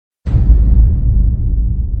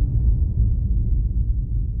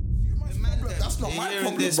not my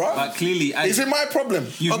problem, bro. But clearly, is it my problem?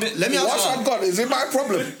 Let me ask Once I've got, is it my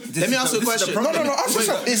problem? Let me ask you a question. No. Ask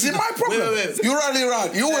yourself. Is it my problem? Wait. You rally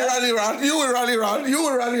around. You will rally around. You will rally around. You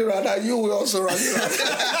will rally around, and you will also rally around.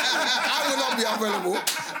 I will not be available.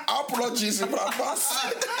 Apologies if I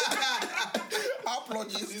pass.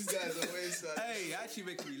 Apologies. These guys are wasted. Hey, it actually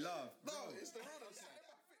makes me laugh. No, it's the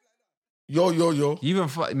Yo. You even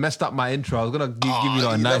messed up my intro. I was gonna give you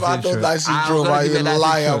a nice I intro. don't nice intro, man. You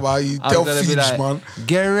liar, man. You tell Feeds, man.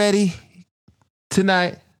 Get ready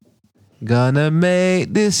tonight. Gonna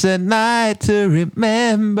make this a night to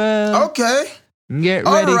remember. Okay. Get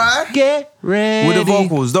ready. Alright. Get ready. With the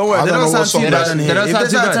vocals. Don't worry. They don't sound too bad in here. If they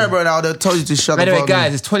sound terrible, I would have told you to shut up. Anyway,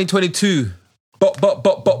 guys, it's 2022.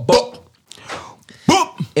 Bop.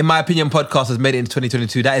 In my opinion, podcast has made it in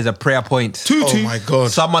 2022. That is a prayer point. Oh my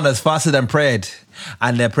God. Someone has fasted and prayed,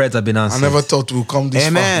 and their prayers have been answered. I never thought we'd come this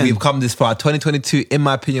far. We've come this far. 2022, in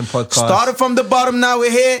my opinion, podcast. Started from the bottom, now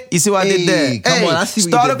we're here. You see what I did there? Come on, I see what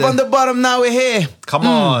you started did there. from the bottom, now we're here. Come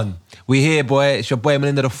on. We're here, boy. It's your boy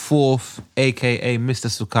Melinda the Fourth, a.k.a. Mr.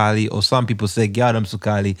 Sukali, or some people say Gyadam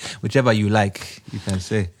Sukali, whichever you like, you can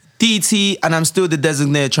say. DT, and I'm still the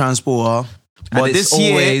designated transporter. But and this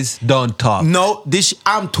always year, don't talk. No,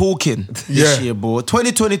 I'm talking this year, bro.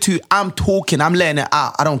 2022, I'm talking. I'm letting it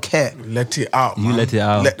out. I don't care. Let it out, man. You let it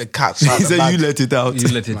out. Let the cats out. He said you let it out. You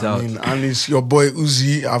let it out. And it's your boy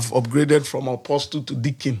Uzi. I've upgraded from apostle to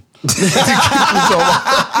deacon.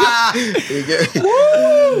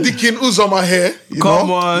 Deacon Uzoma here.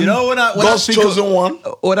 Come on. You know when God's chosen one.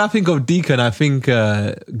 When I think of Deacon, I think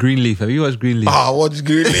Greenleaf. Have you watched Greenleaf? What's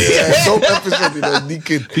Greenleaf? No episode in the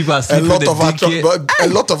Deacon. People are sleeping a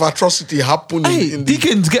lot of atrocity happened in the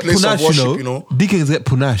Deacons get place punash, of worship, you know. Deacons get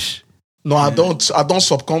punash. No, I don't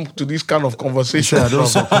succumb to this kind of conversation. I don't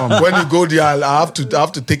succumb. When you go there, I have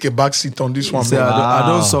to take a back seat on this one. See, I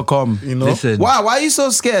don't succumb. You know? Listen, Why are you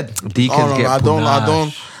so scared? Deacons get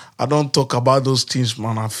punash. I don't talk about those things,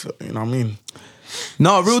 man. You know what I mean?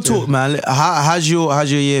 No, real talk, man. How's your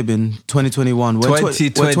year been? 2021. We're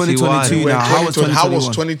 2022 now. How was 2021? How was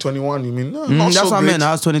 2021? You mean? That's what I meant.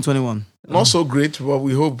 How's 2021? Not so great, but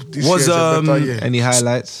we hope this year is a better year. Any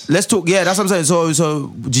highlights? Let's talk. Yeah, that's what I'm saying. So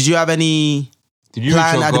did you have any? Did you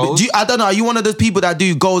reach your goals? I don't know. Are you one of those people that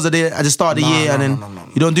do goals at the start of the year and then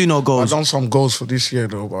you don't do no goals? I've done some goals for this year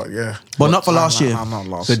though, but yeah. But not for last year. Not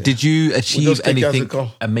last So year. did you achieve anything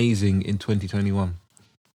come. amazing in 2021?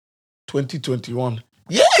 2021.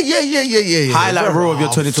 Yeah. Highlight reel of your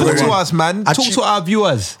 2021. Talk to us, man. Talk to our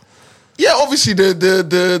viewers. Yeah, obviously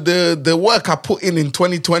the work I put in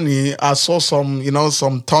 2020, I saw some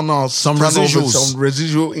turnout, some residuals, some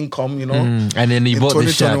residual income, you know. And then you bought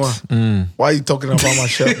the shirt. Why are you talking about my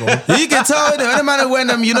shirt, bro? You can tell any man when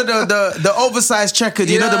them, you know, the oversized checkered,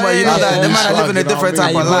 you know, the man are living a different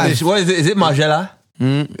type of life. What is it? Is it Margiela?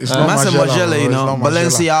 It's not Margiela, you know.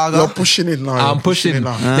 Balenciaga. You're pushing it now. I'm pushing it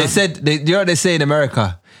now. They said, you know what they say in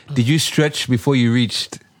America? Did you stretch before you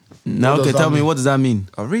reached? No, okay, tell me, what does that mean?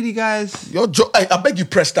 Oh, really, guys? Your joke, I beg you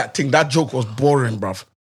press that thing. That joke was boring, bruv.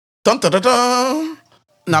 Dun, dun, dun, dun.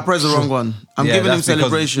 Nah, press the wrong one. I'm giving him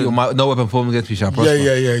celebration. No weapon formed against me shall prosper.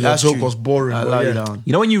 Yeah. Your That's joke true. was boring. I lie you down.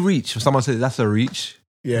 You know when you reach, if someone says that's a reach?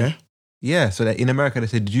 Yeah. Yeah, so that in America they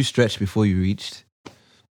say, did you stretch before you reached?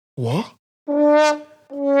 What?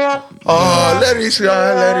 Oh, let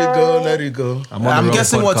it go. I'm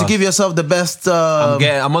guessing what, to give yourself the best...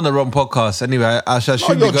 I'm on the wrong podcast. Anyway, I shall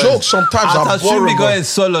shoot your jokes sometimes are should boring. be going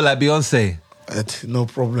solo like Beyonce. No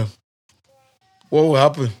problem. What will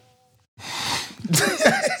happen?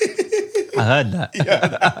 I heard that.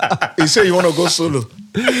 Yeah. You say you want to go solo.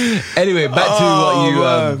 Anyway, back to what you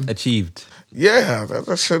achieved. Yeah,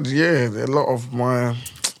 I said, a lot of my...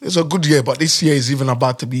 It's a good year, but this year is even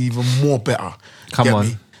about to be even more better. Come on.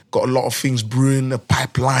 Me? Got a lot of things brewing. The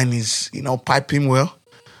pipeline is, piping well.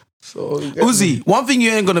 So Uzi, one thing you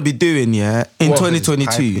ain't going to be doing, in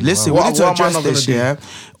 2022. Listen, we need to address this,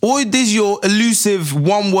 All this your elusive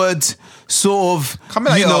one-word sort of...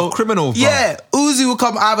 Coming like a criminal, bro. Yeah, Uzi will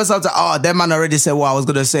come either something, that man already said what I was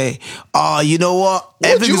going to say. You know what?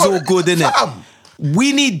 Everything's all good, innit?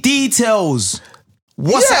 We need details.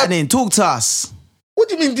 What's happening? Talk to us. What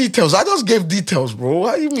do you mean details? I just gave details, bro.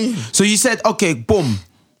 What do you mean? So you said, okay, boom.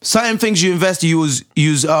 Certain things you invest, you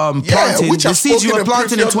use planting. Which the seeds you were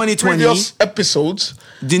planting in 2020. Previous episodes.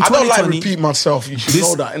 In 2020, I don't like repeat myself. You should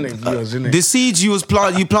know that, innit? The seeds you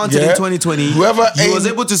planted in 2020. You was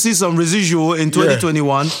able to see some residual in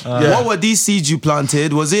 2021. What were these seeds you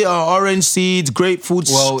planted? Was it orange seeds, grapefruit?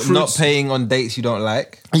 Well, fruits? Not paying on dates you don't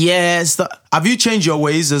like. Yes. Have you changed your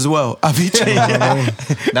ways as well? Have you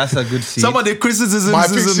changed? That's a good seed. Some of the criticisms.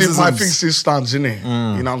 My fix still stands, innit?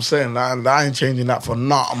 You know what I'm saying? I ain't changing that for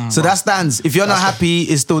nothing. So that stands. If you're not happy,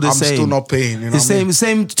 it's still the same. I'm still not paying. You know the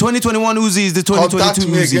same 2021 Uzi is the 2022 Contact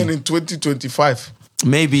me Uzi. again in 2025.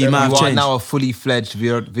 Maybe you might have You are changed. now a fully fledged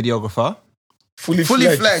videographer. Fully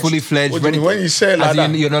fledged. Fully fledged. What do you mean? When you say it like As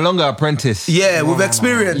in, that, you're no longer apprentice. Yeah, with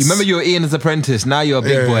experience. You remember you were Ian's apprentice. Now you're a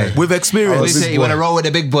big boy. With experience. They say you want to roll with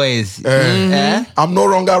the big boys. I'm no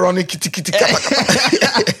longer running kitty.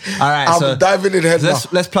 All right, I'm so diving in head now.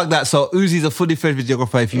 let's plug that. So Uzi's a fully fledged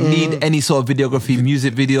videographer. If you need any sort of videography,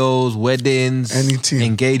 music videos, weddings, Anything.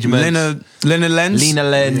 engagements, Lena Lens. Lena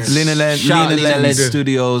Lens, Yes. Lena Lens. shout Lena Lena Lens. Lens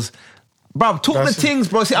Studios. Bro, talk That's the things,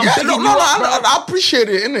 bro. See, I'm Yeah, begging no, you up, bro. I appreciate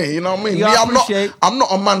it, innit? You know what I mean? Yeah, Me, I I'm not appreciate-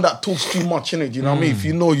 a man that talks too much, innit? You know what I mean? If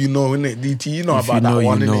you know, you know, innit? DT, you know If about you know, that you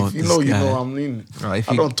one, know, innit? If you know, this you guy. know, I mean, Right, if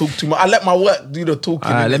I you- don't talk too much. I let my work do the talking.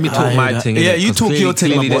 All right, let me innit? talk I my hear that. thing. Yeah, innit? you 'Cause talk clearly- your thing,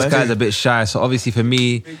 my Clearly, this boy. guy's a bit shy. So obviously, for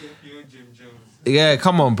me, yeah,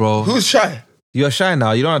 come on, bro. Who's shy? You're shy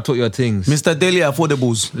now. You don't want to talk your things. Mr. Daily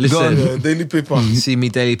Affordables. Listen. Go on. Yeah, Daily Paper. You see me,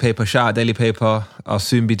 Daily Paper. Shout out Daily Paper. I'll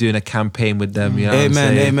soon be doing a campaign with them. You know what I'm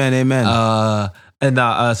Amen, saying?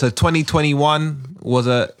 amen. So 2021 was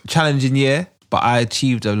a challenging year, but I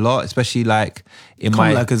achieved a lot, especially like in Come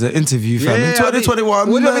my. like as an interview, fam. Yeah, In 2021.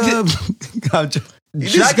 what do you want me I'm just-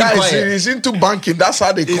 This Shaggy guy quiet. is into banking. That's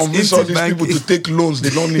how they He's convince into all these people banking. to take loans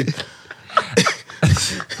they don't need.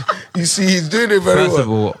 You see, he's doing it very First of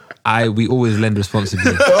well. all, we always lend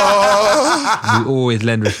responsibly. We always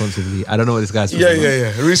lend responsibly. I don't know what this guy's talking about.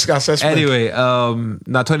 Yeah. Risk assessment. Anyway,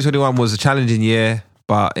 now 2021 was a challenging year,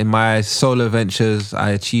 but in my solo ventures,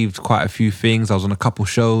 I achieved quite a few things. I was on a couple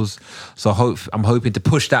shows, so I'm hoping to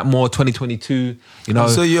push that more 2022. You know,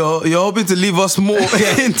 So you're hoping to leave us more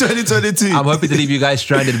in 2022? I'm hoping to leave you guys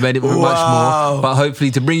stranded much Wow. more, but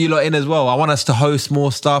hopefully to bring you lot in as well. I want us to host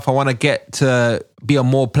more stuff. I want to get to be on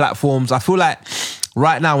more platforms. I feel like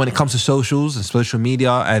right now when it comes to socials and social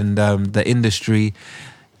media and the industry,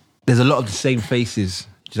 there's a lot of the same faces.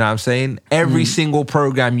 Do you know what I'm saying? Every single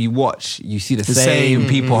program you watch, you see the same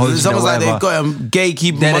people hosting It's almost or like they've whatever. got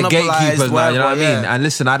gatekeeper. They're the monopolized, gatekeepers now, you know what I whatever, mean? yeah. And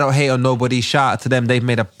listen, I don't hate on nobody. Shout out to them. They've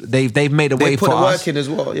made a way put for the us. work in as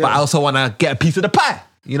well, yeah. But I also want to get a piece of the pie.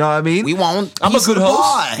 You know what I mean? We want I'm a piece good of the host.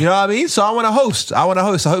 pie. You know what I mean? So I want to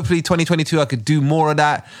host. So hopefully 2022 I could do more of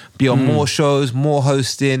that. Be on more shows, more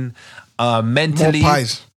hosting. More Mentally,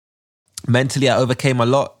 pies. I overcame a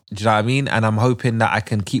lot. Do you know what I mean? And I'm hoping that I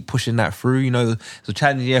can keep pushing that through. You know, it's a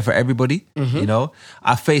challenging year for everybody. You know,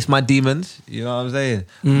 I faced my demons. You know what I'm saying?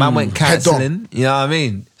 Man went cancelling. You know what I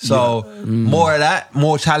mean? So more of that,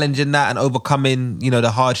 more challenging that, and overcoming, you know,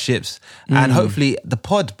 the hardships, and hopefully the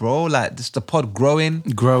pod, bro. Like just the pod growing.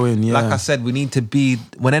 Growing, yeah. Like I said, we need to be.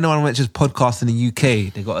 When anyone mentions podcast in the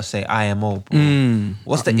UK, they got to say IMO. Bro.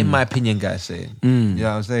 What's the in my opinion guy saying? You know what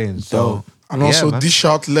I'm saying? So. And also yeah, man. dish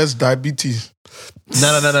out less diabetes.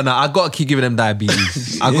 No. I gotta keep giving them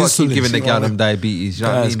diabetes. I gotta keep Insulin. giving the girl them diabetes. You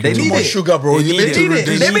know what I That's mean? They crazy. need Too much it. sugar, bro. They You need need it. to They need it.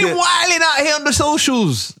 reduce They've been it. wilding out here on the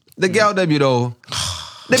socials. The girl them, you know.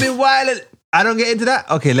 They've been wilding. I don't get into that.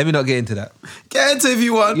 Okay, let me not get into that. Get into if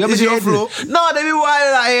you want. You want me It's to your get into floor. it? No, they've been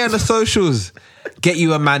wilding out here on the socials. Get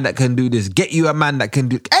you a man that can do this. Get you a man that can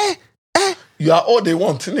do. You are all they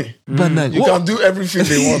want, innit? But no, You can do everything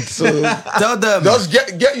they want. So Tell them. just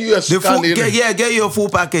get you a the full, Sukali, innit? get your full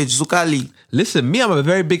package, Sukali. Listen, me, I'm a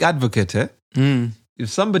very big advocate. If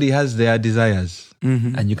somebody has their desires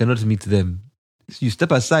and you cannot meet them, you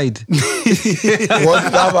step aside. What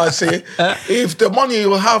did I say? If the money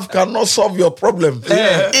you have cannot solve your problem,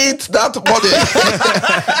 eat that money.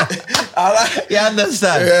 You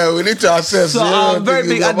understand? Yeah, we need to assess. So I'm a very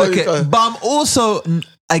big advocate, But but I'm also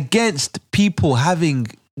against people having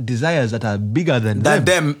desires that are bigger than That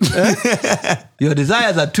them. them. Your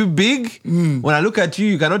desires are too big. When I look at you,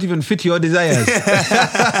 you cannot even fit your desires.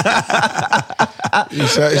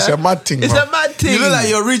 it's a mad thing, It's man. a mad thing. You look like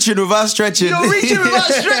you're reaching without stretching. You're reaching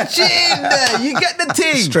without stretching. You get the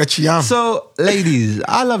thing. Stretchy arm. So, ladies,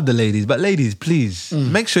 I love the ladies, but ladies, please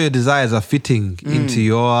make sure your desires are fitting into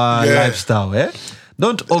your lifestyle.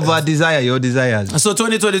 Don't over desire your desires. So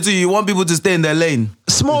 2022, you want people to stay in their lane.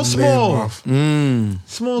 Small. Small.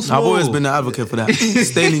 I've always been an advocate for that.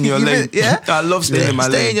 Staying in your lane. Yeah? I love staying in my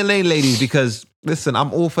Stay lane. in your lane, ladies, because listen,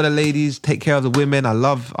 I'm all for the ladies. Take care of the women. I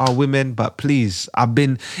love our women, but please, and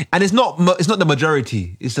it's not the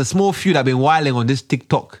majority. It's the small few that have been whiling on this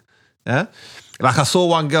TikTok. Yeah, like I saw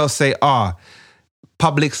one girl say,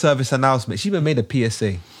 public service announcement. She even made a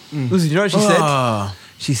PSA. Uzi, you know what she said?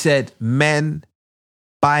 She said, men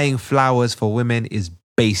buying flowers for women is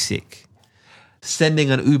basic.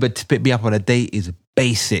 sending an Uber to pick me up on a date is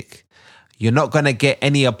basic. You're not gonna get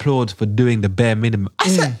any applause for doing the bare minimum. I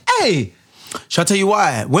said, hey. Shall I tell you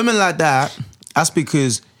why? Women like that's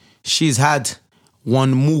because she's had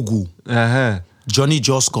one Mugu, Johnny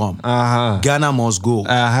Joscom, Ghana Must Go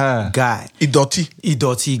guy,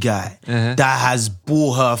 Idoti guy that has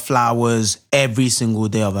bought her flowers every single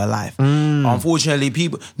day of her life. Unfortunately,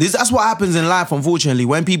 that's what happens in life. Unfortunately,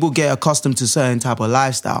 when people get accustomed to certain type of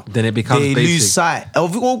lifestyle, then it becomes they basic. lose sight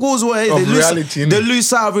of what goes away. Reality. They lose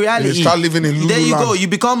sight of reality. They start living in Lulu There you land. go. You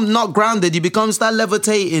become not grounded. You start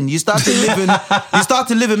levitating. You start to live in. You start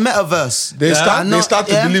to live in metaverse. They start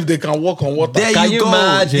to believe they can walk on water. There Can you you go.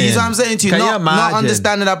 imagine? You know what I'm saying to you? Can you Not imagine?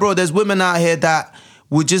 understanding that, bro. There's women out here that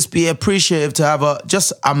would just be appreciative to have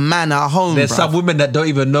a man at home. There's bruv. some women that don't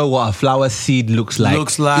even know what a flower seed looks like.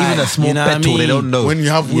 Even a small You know what I petal, they mean? don't know. When you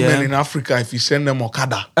have women Yeah. in Africa, if you send them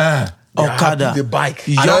Okada, Okada, the bike.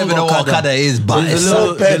 I don't even know what Okada is, but the it's little,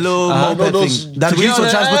 so the little moped those- thing that to we be use for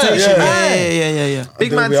honest, transportation. yeah. Yeah. big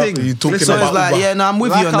Then man we have thing. to- you talking So about it's like, Uber. yeah, no, I'm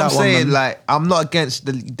with Like you on I'm that one, saying, man. like I'm not against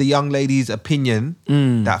the young lady's opinion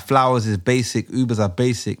that flowers is basic, Ubers are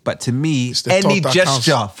basic, but to me, It's the any thought that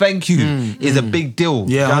gesture, counts. thank you, is a big deal.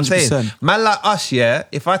 Yeah, You know what I'm saying? 100%. Man like us, yeah.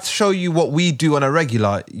 If I show you what we do on a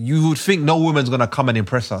regular, you would think no woman's gonna come and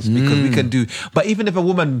impress us because we can do. But even if a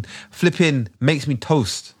woman flipping makes me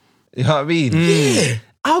toast, you know what I mean? Yeah.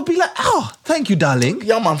 I'll be like, oh, thank you, darling.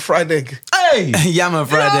 Yam and fried egg. Hey, Yeah, man, You know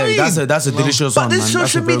Friday. what I mean? That's a delicious But one, this man.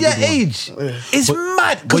 That's a social very media good one. age, it's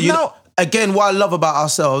mad. But Because you now, again, what I love about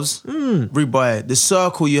ourselves, Reboy, the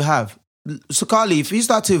circle you have. So, Carly, if you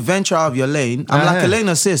start to venture out of your lane, I'm like a lane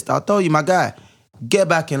assist. I'll tell you, my guy, get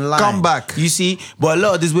back in line. Come back. You see, but a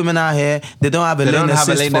lot of these women out here, they don't have a They lane don't have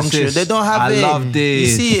a assist lane function. assist. They don't have I it. love this. You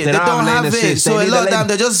see it. They don't have lane it. assist. So They a need lot a of them, lane.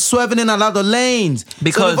 they're just swerving in and out of lanes.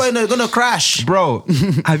 Because- so before they're gonna crash. bro,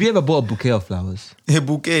 have you ever bought a bouquet of flowers? A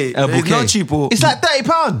bouquet. A bouquet. It's not cheap. Oh. It's like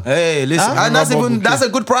 £30. Hey, listen, Huh? and that's Rubber bouquet. a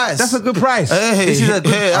good price. That's a good price. Hey, This is a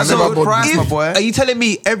good. that's I a never good bought price, this. my boy. Are you telling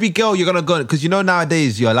me every girl you're gonna go? Because you know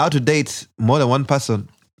nowadays you're allowed to date more than one person.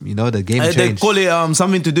 You know the game They changed. call it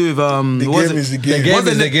something to do with The what was game it? is the game. game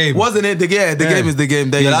Wasn't is the it- game. Wasn't it the game? The game is the game.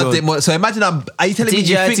 There You're you allowed go. to date more. So imagine are you telling me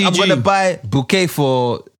you think I'm TGITG. gonna buy bouquet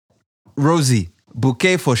for Rosie,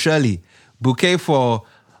 bouquet for Shirley, bouquet for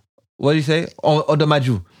what do you say?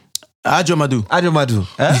 Odomaju. Ajomadu. Ajomadu.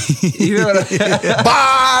 You know what I-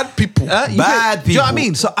 Bad people. You Bad Do you know what I people.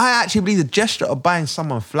 mean? So I actually believe the gesture of buying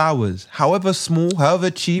someone flowers, however small, however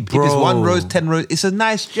cheap, if it's Bro. 1 rose, 10 rose, it's a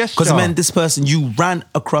nice gesture. Because man, this person, you ran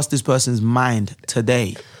across this person's mind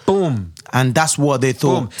today, boom. and that's what they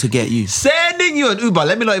thought Boom. to get you. Sending you an Uber.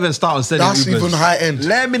 Let me not even start on sending That's Ubers. even high end.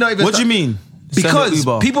 Let me not even What do start. you mean? Send an Because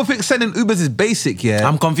Uber. people think sending Ubers is basic, yeah?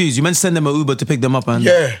 I'm confused. You meant send them an Uber to pick them up, and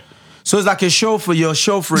Yeah. so it's like a chauffeur. You're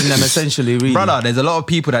chauffeuring them essentially, really. Brother, there's a lot of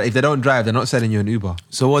people that if they don't drive, they're not sending you an Uber.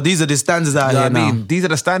 So what? These are the standards out You know here what I now. mean? These are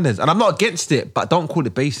the standards. And I'm not against it, but don't call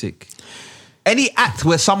it basic. Any act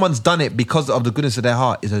where someone's done it because of the goodness of their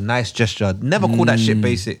heart is a nice gesture. Never call that shit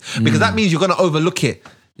basic. Because that means you're going to overlook it.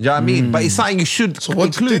 You know what I mean? But it's something you should So what?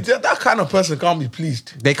 include. That kind of person can't be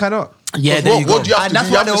pleased. They cannot. Yeah, there you go. What do you have And to that's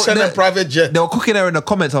do? You why have to send a private jet. They were cooking her in the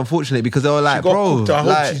comments, unfortunately, because they were like, She got bro, cooked. I hope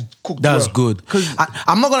like, she cooked That's well. good.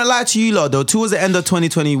 I'm not gonna lie to you lot though. Towards the end of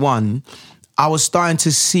 2021, I was starting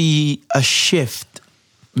to see a shift.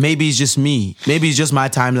 Maybe it's just me. Maybe it's just my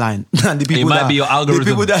timeline. And the people might be your algorithm.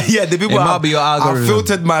 The people that, yeah, the people It might have- be your have algorithm.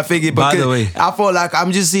 filtered my figure. By because the way. I feel like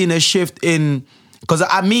I'm just seeing a shift in. Because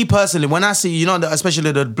me personally, when I see, you know,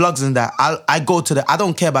 especially the blogs and that, I go to I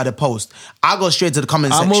don't care about the post. I go straight to the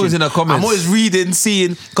comment I'm section. always in the comments. I'm always reading,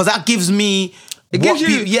 seeing, because that gives me. It gives what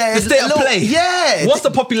you yeah, the it's state a of little- play. Yeah. What's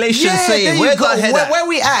the population Yeah, saying? there you Where's go. our head at? Where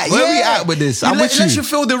we at? Where yeah. we at with this? I'm with Let you. you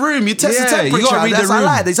feel the room. You test the Yeah, you temperature. gotta read the That's I room.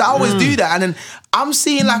 like this. I always do that. And then I'm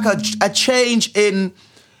seeing like a change in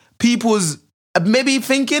people's maybe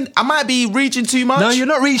thinking. I might be reaching too much. No, you're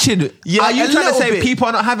not reaching. Yeah, Are you a trying to little say bit. people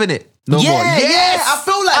are not having it? No Yeah, more. yeah, Yes, I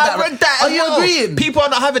feel like I that. read that. Are as you well. agreeing? People are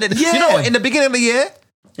not having it. Yeah. You know what? In the beginning of the year,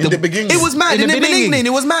 In the beginning. It was mad. In the beginning, it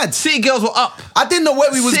was mad. City girls were up. I didn't know where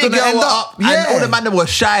we was City going to girls end were up. and all the man them were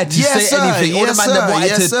shy to Yes, say sir. anything. All the Yes, man them sir. wanted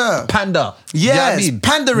Yes, to sir. pander. You know what I Yes, mean?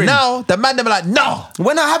 pandering. Now the man them are like, no,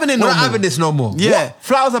 We're not having it no we're more. not having this no more. Yeah. What?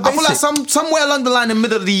 Flowers are I feel basic. like somewhere along the line in the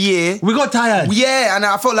middle of the year, We got tired. yeah, and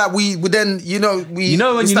I felt like we then, You know when we you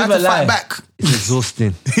started live a to fight lie, back. it's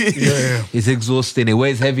exhausting. Yeah. It's exhausting. It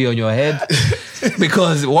weighs heavy on your head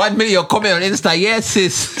because 1 minute you're comment on Insta, yes,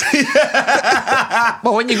 sis.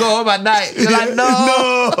 But when you go home at night, you're like,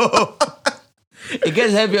 no. It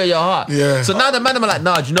gets heavy on your heart. Yeah. So now the man are like,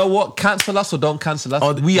 nah, do you know what? Cancel us or don't cancel us.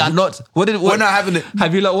 Oh, We are not. We're not having it.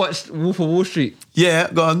 Have you like watched Wolf of Wall Street? Yeah,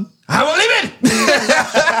 go on. I'm not leaving.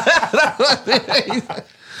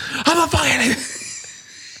 I'm not fucking leaving.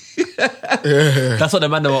 That's what the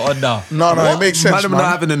man them are on now. No, it makes sense, man.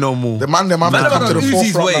 Not having it no more. The man them have to come to the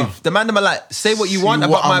forefront now. The man them are like, say what you want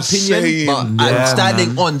about my opinion, but I'm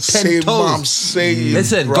standing on 10 toes. Saying,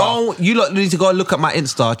 listen, you lot need to go and look at my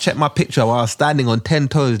Insta, check my picture while I was standing on 10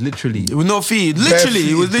 toes, literally. With no feet.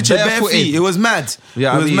 Literally, it was literally bare feet. It was mad.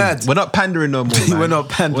 Yeah, it was mad. We're not pandering no more, man. We're not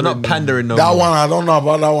pandering no more. That one, I don't know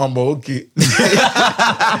about that one, but okay.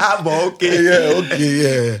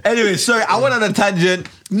 Yeah. Anyway, sorry, I went on a tangent.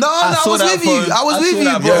 No, I was with you. I was with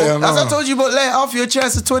you, bro. Yeah, As I told you, but lay it off your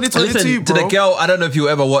chest to 2022, Listen, bro. to the girl, I don't know if you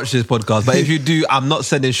ever watch this podcast, but if you do, I'm not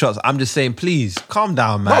sending shots. I'm just saying, please, calm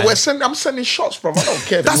down, man. No, I'm sending shots, bro. I don't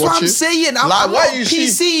care. That's what I'm saying. I'm not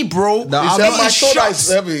PC, bro. No, my shoulder is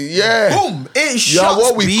heavy. Yeah. Boom. It's shots, you're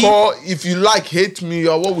what we call, if you like, hate me,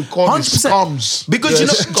 you're what we call the scums. Because do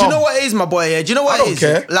you know what it is, my boy? Yeah? Do you know what it is?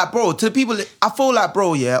 Care. Like, bro, to the people, I feel like,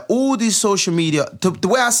 bro, yeah, all these social media, the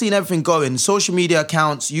way I seen everything going, social media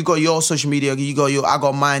accounts, you got your social media, you got your, I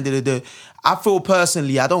got mine, I feel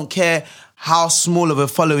personally, I don't care how small of a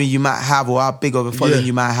following you might have or how big of a following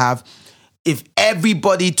you might have. If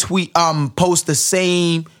everybody post the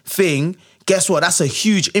same thing, guess what? That's a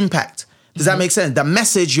huge impact. Does that make sense? The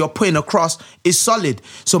message you're putting across is solid.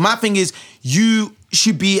 So my thing is, you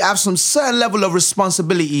should have some certain level of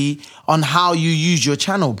responsibility on how you use your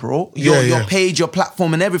channel, bro. Your page, your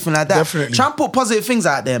platform, and everything like that. Definitely. Try and put positive things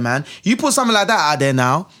out there, man. You put something like that out there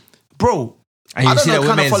now, bro. And you see the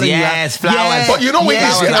women's, flowers. But you know what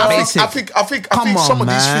it is? I think some of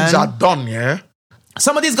these things are done, yeah?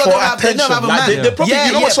 Some of these guys don't have a man. They probably,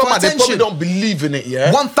 you know what, some of them, they probably don't believe in it,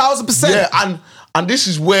 yeah? 1,000%. Yeah, and this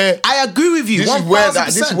is where I agree with you. This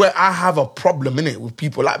is where I have a problem in it with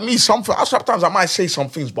people like me. Sometimes I might say some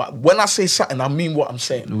things, but when I say something, I mean what I'm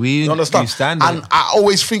saying. You understand? And I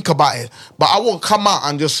always think about it, but I won't come out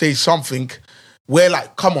and just say something where,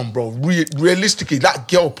 like, come on, bro. Realistically, that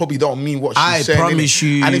girl probably don't mean what she's saying. I promise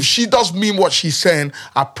you. And if she does mean what she's saying,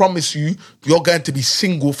 I promise you, you're going to be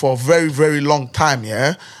single for a very, very long time,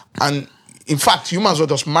 yeah? And in fact, you might as well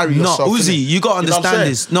just marry yourself. No, Uzi, you got to understand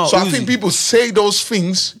this. No, so Uzi. I think people say those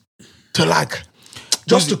things to, like,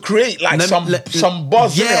 just Uzi, to create like some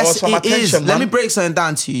buzz, or some attention. Let me break something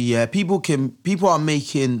down to you. Yeah, people are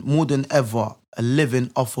making more than ever a living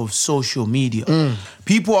off of social media.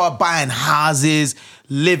 People are buying houses,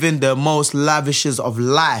 living the most lavishes of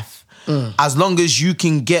life. As long as you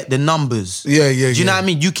can get the numbers. Do you know what I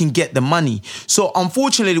mean? You can get the money. So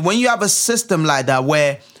unfortunately, when you have a system like that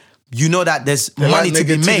where you know that there's money to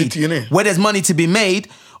be made, where there's money to be made,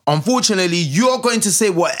 unfortunately, you're going to say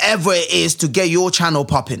whatever it is to get your channel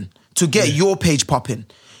popping, to get your page popping.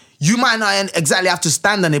 You might not exactly have to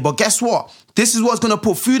stand on it, but guess what? This is what's going to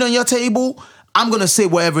put food on your table. I'm going to say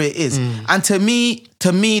whatever it is. And to me,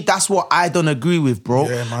 that's what I don't agree with, bro.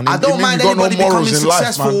 Yeah, man. I don't mind anybody becoming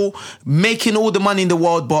successful, making all the money in the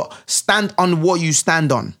world, but stand on what you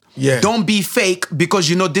stand on. Yeah. Don't be fake because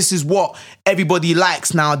you know this is what everybody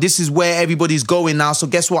likes now. This is where everybody's going now. So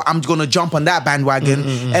guess what? I'm going to jump on that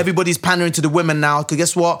bandwagon. Everybody's pandering to the women now. Because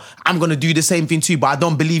guess what? I'm going to do the same thing too, but I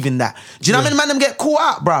don't believe in that. Do you know how many man them get caught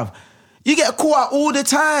out, bruv? You get caught out all the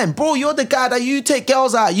time. Bro, you're the guy that you take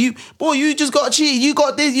girls out. You just got to cheat. You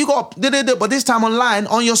got this, you got... But this time online,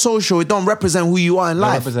 on your social, it don't represent who you are in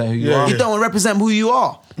life. It don't represent who you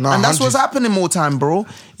are. No, and that's what's happening more time, bro.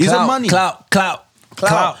 It's a money. Clout.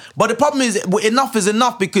 But the problem is, enough is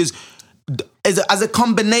enough because as a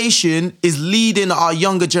combination is leading our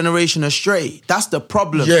younger generation astray. That's the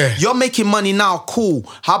problem. Yeah. You're making money now, cool.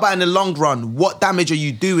 How about in the long run? What damage are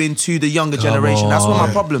you doing to the younger generation? That's what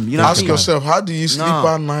my problem. You know, ask yourself, how do you sleep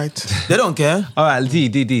at night? They don't care. All right, D,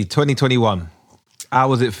 2021. How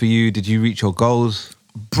was it for you? Did you reach your goals?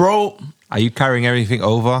 Bro. Are you carrying everything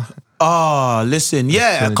over? Listen,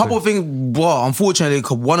 a couple of things, well, unfortunately,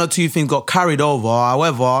 one or two things got carried over.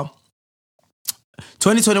 However,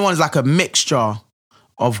 2021 is like a mixture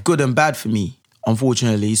of good and bad for me,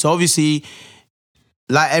 unfortunately. So obviously,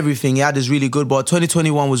 like everything, it had this really good, but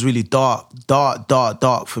 2021 was really dark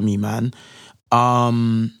for me, man. I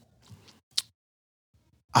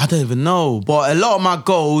don't even know, but a lot of my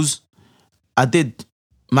goals, I did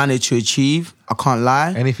manage to achieve. I can't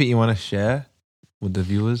lie. Anything you want to share with the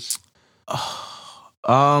viewers?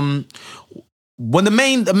 When the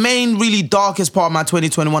main really darkest part of my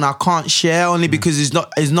 2021 I can't share only because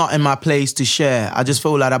it's not in my place to share. I just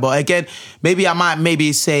feel like that. But again, maybe I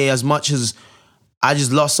might say as much as I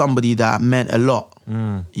just lost somebody that meant a lot,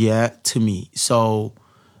 to me. So,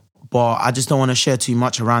 but I just don't want to share too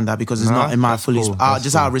much around that because it's not in my fully.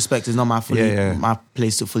 Just out of respect, it's not my my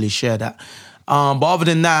place to fully share that. But other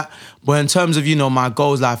than that, but in terms of, my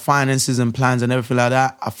goals, like finances and plans and everything like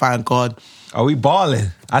that, I thank God. Are we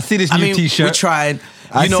balling? I see this new t-shirt. We're trying.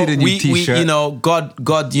 I see the new t-shirt. God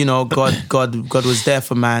was there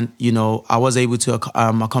for man. I was able to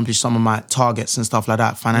accomplish some of my targets and stuff like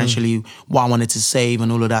that financially, what I wanted to save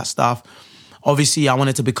and all of that stuff. Obviously, I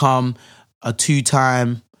wanted to become a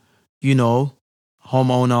 2-time,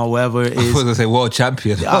 homeowner or whatever it is. I was going to say world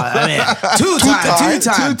champion. Two-time.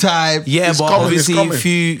 Yeah, it's but coming,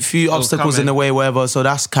 obviously few obstacles in the way, whatever. So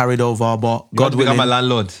that's carried over. But God willing, I'm a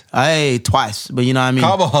landlord. Hey, twice. But you know what I mean?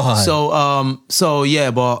 Come on. So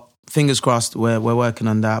yeah, but fingers crossed, we're working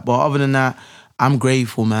on that. But other than that, I'm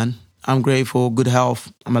grateful, man. I'm grateful. Good health.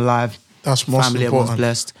 I'm alive. That's most Family, important. Everyone's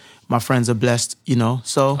blessed. My friends are blessed,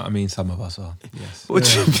 so... I mean, some of us are, yes. What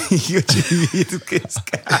you mean?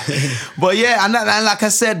 But yeah, and like I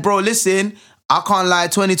said, bro, listen, I can't lie,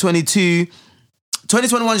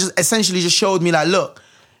 2021 just essentially just showed me, like, look,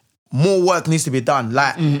 more work needs to be done.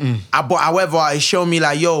 Like, but however, it showed me,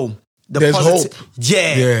 like, yo, there's hope.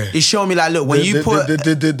 Yeah. It showed me, like, look, when you put...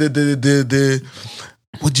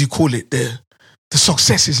 What do you call it? The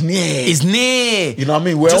success is near. It's near. You know what I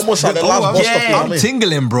mean? We're almost at the last bus stop. I'm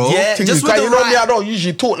tingling, bro. Yeah, just with the right... me, I don't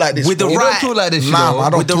usually talk like this. With the right... You don't talk like this, I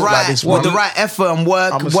don't talk like this. With the right effort and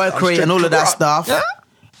work rate and all of that stuff,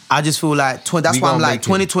 I just feel like... That's why I'm like,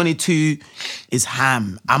 2022 is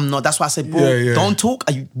ham. I'm not... That's why I said, bro, don't talk.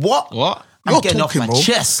 Are you... What? I'm getting talking, off my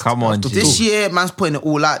chest. Come on, this year, man's putting it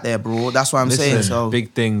all out there, bro. That's what I'm saying. So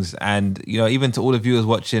big things, and even to all the viewers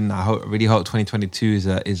watching, I really hope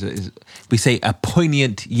 2022 is we say a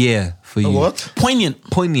poignant year for you. A what? Poignant.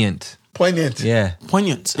 Yeah. Poignant. Yeah.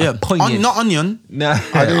 Poignant. Not onion. No,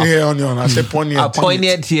 I didn't hear onion. I said poignant. A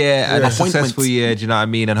poignant year and a successful year. Do you know what I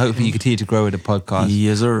mean? And hopefully you continue to grow with the podcast.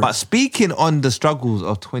 Yes, sir. But speaking on the struggles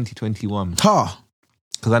of 2021, because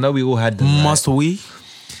I know we all had them. Must we?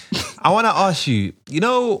 I want to ask you,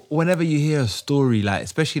 whenever you hear a story, like,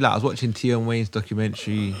 especially like I was watching Tion Wayne's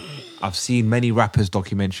documentary, I've seen many rappers'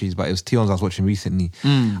 documentaries, but it was Tion's I was watching recently.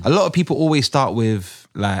 A lot of people always start with,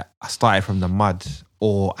 like, I started from the mud,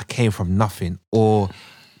 or I came from nothing, or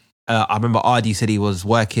I remember Ardy said he was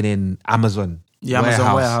working in Amazon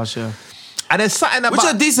warehouse, yeah. And there's something about... Which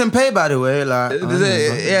is a decent pay, by the way. Like,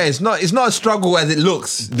 it's not a struggle as it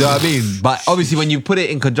looks. You know what I mean? But obviously, when you put it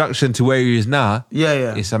in conjunction to where he is now,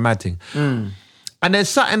 it's a mad thing. And there's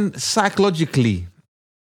something psychologically,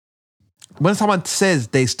 when someone says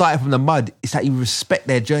they started from the mud, it's like you respect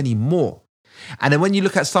their journey more. And then when you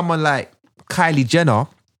look at someone like Kylie Jenner,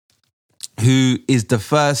 who is the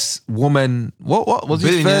first woman... What was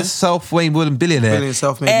his first self-made woman billionaire?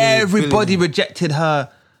 Everybody rejected her...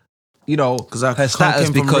 her status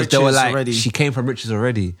because they were like, she came from riches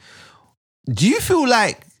already. Do you feel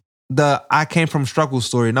like the I came from struggle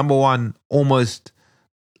story, number one, almost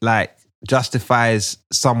like justifies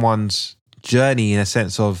someone's journey in a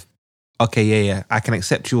sense of, okay, I can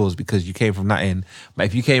accept yours because you came from that end. But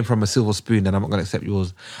if you came from a silver spoon, then I'm not going to accept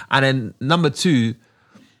yours. And then number two,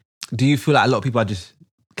 do you feel like a lot of people are just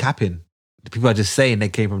capping? People are just saying they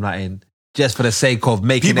came from that end just for the sake of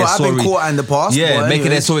making their story... People have been caught in the past. Yeah,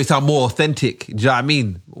 making their story sound more authentic. Do you know what I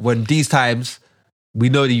mean? When these times, we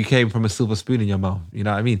know that you came from a silver spoon in your mouth. You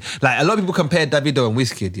know what I mean? Like, a lot of people compare Davido and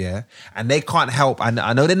Wizkid, yeah? And they can't help... And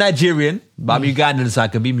I know they're Nigerian, but I'm Ugandan, so I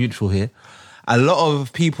can be neutral here. A lot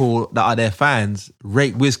of people that are their fans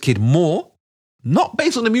rate Wizkid more, not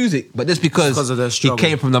based on the music, but just because of their struggle. He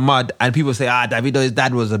came from the mud. And people say, Davido's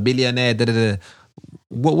dad was a billionaire, da-da-da.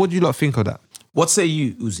 What do you lot think of that? What say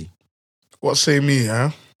you, Uzi? What say me,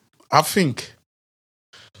 I think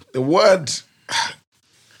the word,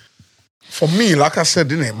 for me, like I said,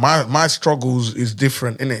 innit, my struggles is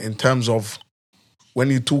different, innit, in terms of when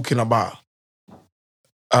you're talking about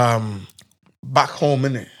back home,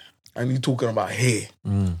 innit, and you're talking about here.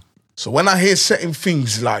 So when I hear certain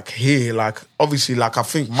things like here, like, obviously, like, I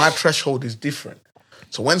think my threshold is different.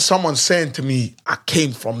 So when someone's saying to me, I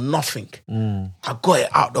came from nothing, I got it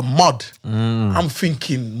out the mud, I'm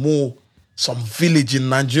thinking more... some village in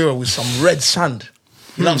Nigeria with some red sand.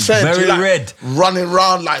 You know what I'm saying? Very red. Running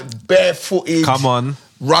around like barefooted. Come on.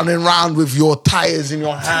 Running around with your tires in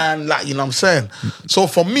your hand, like, you know what I'm saying? So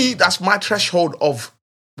for me, that's my threshold of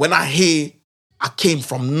when I hear I came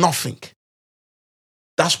from nothing.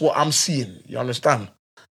 That's what I'm seeing. You understand?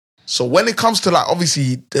 So when it comes to, like,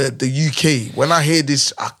 obviously the UK, when I hear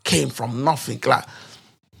this, I came from nothing, like,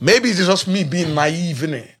 maybe it's just me being naive,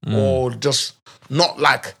 innit? Or just not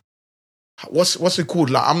like... What's it called?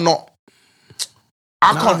 Like, I'm not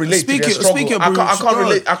I can't relate to their struggle.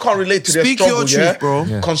 I can't relate to their struggle, truth, bro.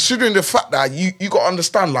 Yeah. Considering the fact that you got to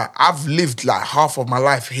understand, like, I've lived like half of my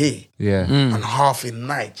life here. Yeah. And half in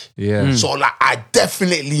Niger. Yeah. So like I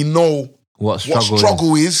definitely know what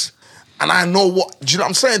struggle is. And I know what, do you know what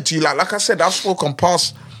I'm saying to you? Like I said, I've spoken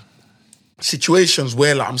past situations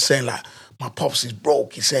where like I'm saying like my pops is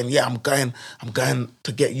broke. He's saying, yeah, I'm going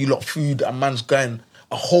to get you lot food. A man's going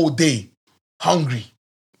a whole day hungry.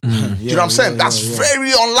 Do you know what I'm saying? That's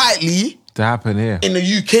very unlikely to happen here in the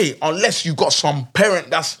UK, unless you got some parent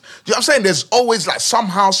that's. Do you know what I'm saying? There's always like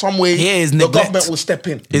somehow, some way, the government will step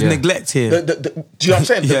in. It's neglect here. Do you know what I'm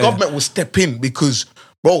saying? The government will step in because,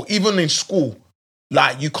 bro, even in school,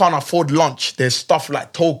 like you can't afford lunch. There's stuff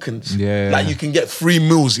like tokens. Like you can get free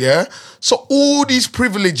meals. So all these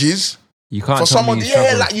privileges. You can't for someone,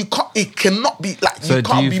 like you can't. It cannot be like so you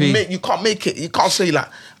can't you can't make it. You can't say like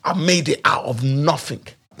I made it out of nothing.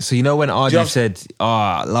 So you know when Arju said,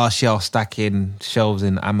 last year I was stacking shelves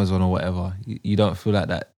in Amazon or whatever, you don't feel like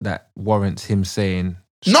that warrants him saying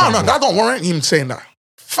struggle. No, that don't warrant him saying that.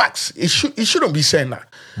 Facts. He shouldn't be saying that.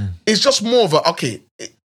 It's just more of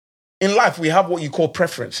in life we have what you call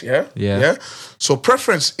preference, yeah? So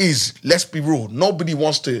preference is, let's be real, nobody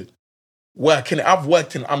wants to work in it. I've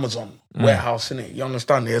worked in Amazon warehouse, innit? You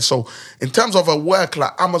understand? Yeah. So in terms of a work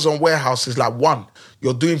like Amazon warehouse is like one,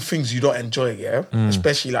 you're doing things you don't enjoy,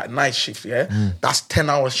 especially like night shift, That's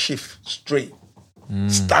 10-hour shift straight,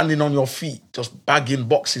 standing on your feet, just bagging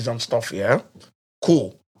boxes and stuff,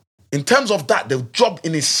 Cool. In terms of that, the job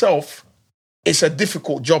in itself, it's a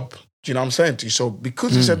difficult job. Do you know what I'm saying to you? So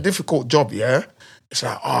because it's a difficult job, it's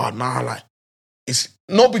like, it's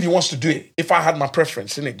nobody wants to do it. If I had my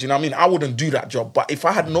preference, innit? Do you know what I mean? I wouldn't do that job. But if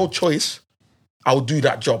I had no choice, I would do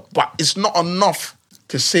that job. But it's not enough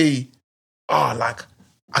to say, like,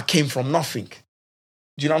 I came from nothing.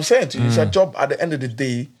 Do you know what I'm saying to you? It's a job at the end of the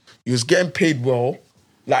day, you was getting paid well.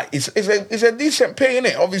 Like, it's a decent pay,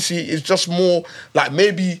 innit? Obviously, it's just more, like,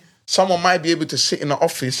 maybe someone might be able to sit in the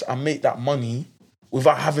office and make that money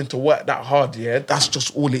without having to work that hard, That's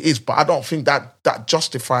just all it is. But I don't think that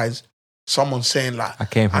justifies someone saying like, I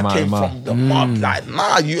came from the mud. Like,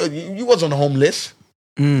 nah, you wasn't homeless.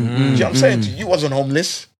 Do you know what I'm saying to you? You wasn't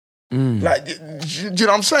homeless. Like, do you know what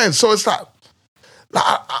I'm saying? So it's like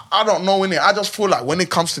I don't know, innit? I just feel like when it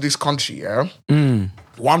comes to this country,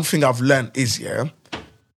 one thing I've learned is,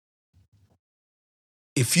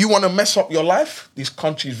 if you want to mess up your life, this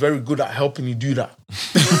country is very good at helping you do that.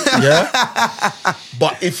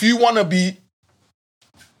 But if you want to be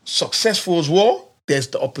successful as well, there's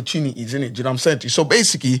the opportunities, innit? Do you know what I'm saying to you? So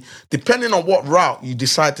basically, depending on what route you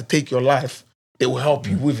decide to take your life, they will help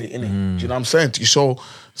you with it, innit? Do you know what I'm saying to you? So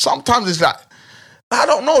sometimes it's like, I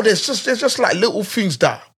don't know, there's just like little things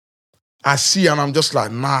that I see and I'm just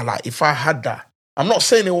like, nah, like if I had that, I'm not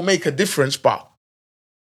saying it will make a difference, but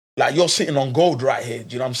like you're sitting on gold right here.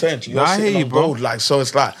 Do you know what I'm saying to you? You're sitting on gold, like, so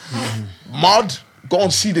it's like, mud, go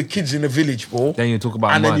and see the kids in the village, bro. Then you talk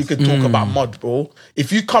about and mud. Then you can talk about mud, bro.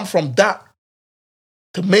 If you come from that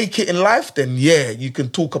to make it in life, then you can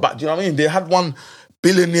talk about, do you know what I mean? They had one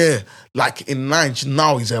billionaire, like in Niger,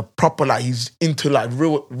 now he's a proper, like he's into like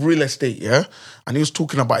real estate, And he was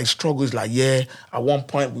talking about his struggles, like, at one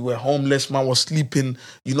point we were homeless, man was sleeping,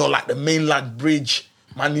 like the mainland bridge.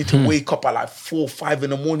 Man need to wake up at like 4 or 5 in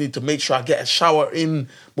the morning to make sure I get a shower in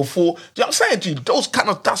before. Do you know what I'm saying to you?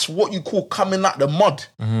 That's what you call coming out the mud.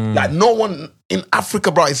 Like no one in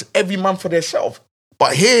Africa, bro, it's every man for themselves.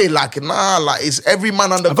 But here, like, nah, like it's every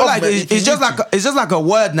man under government. Like it's just like a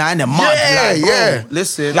word now, innit? Mud. Yeah.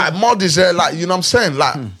 Listen. Like mud is like, you know what I'm saying?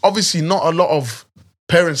 Like, obviously not a lot of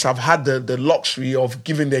parents have had the luxury of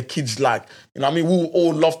giving their kids, like, you know what I mean? We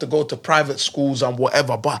all love to go to private schools and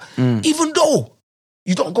whatever. But even though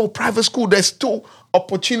you don't go private school, there's still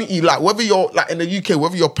opportunity. Like whether you're like in the UK,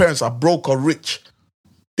 whether your parents are broke or rich,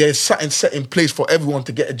 there's something set in place for everyone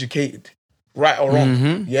to get educated. Right or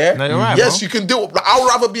wrong. Yeah? No, you're right, yes, bro. You can do it. Like, I'd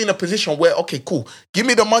rather be in a position where, okay, cool, give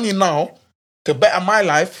me the money now to better my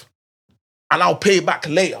life and I'll pay it back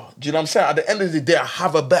later. Do you know what I'm saying? At the end of the day, I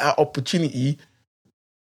have a better opportunity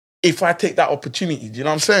if I take that opportunity. Do you know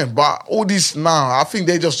what I'm saying? But all this now, I think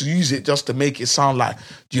they just use it just to make it sound like,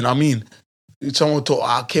 do you know what I mean? Someone thought,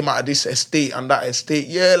 I came out of this estate and that estate.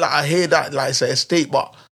 Yeah, like I hear that, like it's an estate,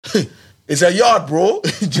 but it's a yard, bro.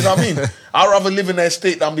 Do you know what I mean? I'd rather live in an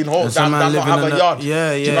estate than being home, than not have a yard.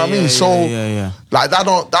 Yeah. Do you know what I mean? So, like that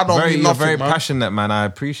don't mean nothing, You're very man. passionate, man. I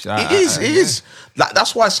appreciate it. It is. Like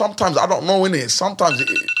that's why sometimes I don't know, innit? Sometimes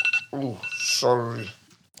oh, sorry.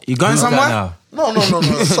 You going somewhere? No.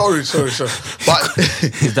 sorry. But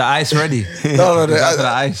is the ice ready? No, the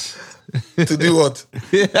ice. To do what?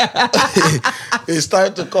 It's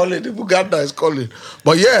time to call it. If Uganda is calling.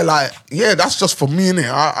 But that's just for me,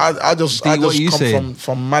 innit? I just come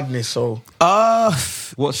from madness, so.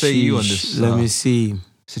 What say you on this? Let me see.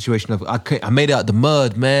 Situation of, I made it out the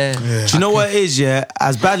mud, man. Yeah. Do you know what it is, yeah?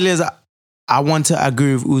 As badly as I want to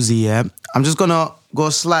agree with Uzi, yeah? I'm just gonna go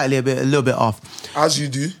slightly a little bit off. As you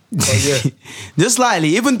do. But yeah. Just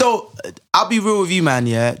slightly. Even though, I'll be real with you, man,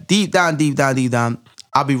 yeah? Deep down,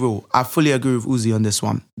 I'll be real. I fully agree with Uzi on this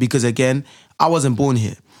one. Because again, I wasn't born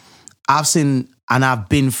here. I've seen and I've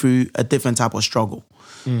been through a different type of struggle.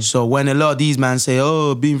 So when a lot of these men say,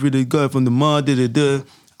 oh, been through the guy from the mud,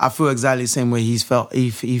 I feel exactly the same way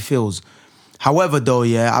he feels. However, though,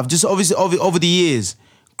 yeah, I've just obviously over the years,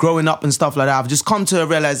 growing up and stuff like that, I've just come to a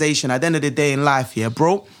realization at the end of the day in life, yeah,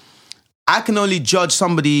 bro, I can only judge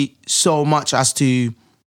somebody so much as to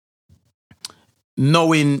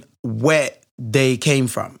knowing where they came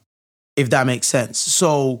from, if that makes sense.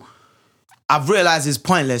 So I've realized it's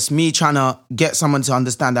pointless, me trying to get someone to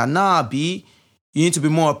understand that, nah, B, you need to be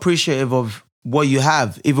more appreciative of what you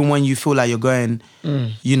have, even when you feel like you're going,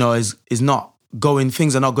 you know, is not going,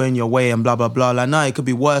 things are not going your way and blah, blah, blah. Like, nah, it could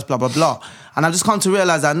be worse, blah, blah, blah. And I've just come to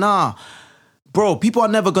realize that, nah, bro, people are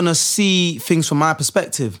never going to see things from my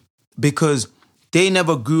perspective because they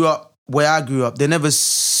never grew up where I grew up. They never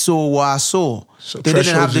saw what I saw. So they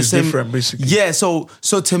didn't have the same. Different, basically. Yeah, so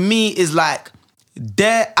to me, it's like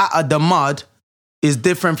their out of the mud is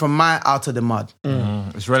different from my out of the mud.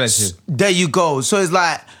 It's relative. There you go. So it's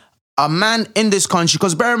like, a man in this country,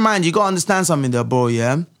 because bear in mind, you got to understand something there, bro,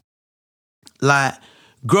 yeah? Like,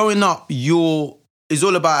 growing up, it's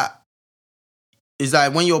all about, it's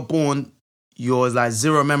like when you're born, you're like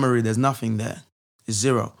zero memory, there's nothing there. It's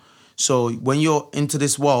zero. So when you're into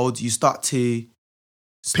this world, you start to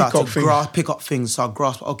pick up things, start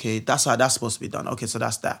grasp, okay, that's how that's supposed to be done. Okay, so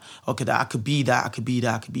that's that. Okay, that I could be that, I could be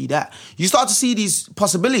that, I could be that. You start to see these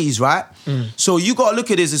possibilities, right? So you got to look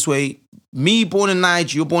at it this way. Me born in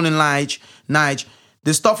Nige, you're born in Nige.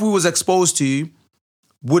 The stuff we was exposed to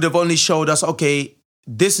would have only showed us, okay,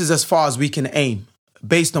 this is as far as we can aim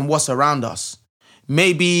based on what's around us.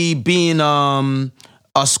 Maybe being a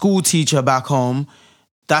school teacher back home,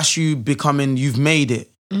 that's you becoming, you've made it.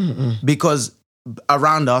 Because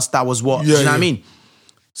around us, that was what, you know what I mean?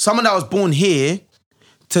 Someone that was born here,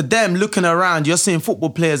 to them, looking around, you're seeing football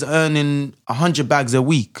players earning 100 bags a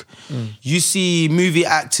week. You see movie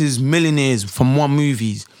actors, millionaires from one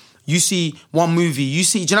movies. You see one movie.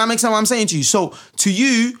 Do you know what I'm saying to you? So to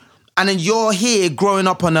you, and then you're here growing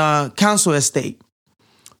up on a council estate.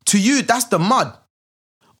 To you, that's the mud.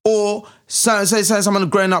 Or say someone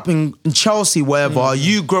growing up in Chelsea, wherever,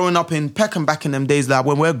 you growing up in Peckham back in them days, like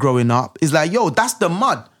when we're growing up, it's like, yo, that's the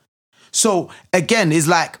mud. So again, it's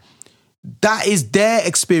like, that is their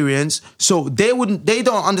experience. So they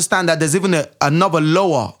don't understand that there's even another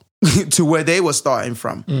lower to where they were starting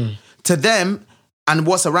from. To them and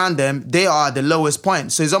what's around them, they are the lowest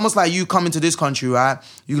point. So it's almost like you come into this country, right?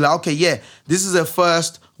 You're like, okay, yeah, this is a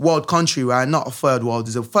first world country, right? Not a third world.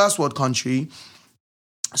 It's a first world country.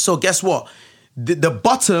 So guess what? The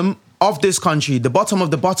bottom of this country, the bottom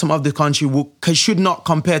of the country should not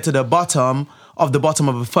compare to the bottom of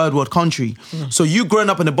a third world country. So you growing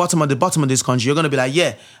up in the bottom of this country, you're going to be like,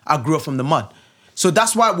 yeah, I grew up from the mud. So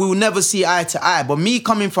that's why we will never see eye to eye. But me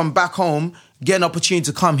coming from back home, getting an opportunity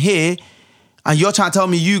to come here, and you're trying to tell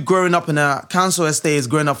me you growing up in a council estate is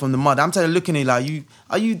growing up from the mud. I'm telling you, looking at you like,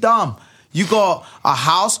 are you dumb? You got a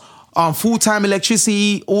house, full-time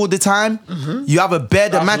electricity all the time. You have a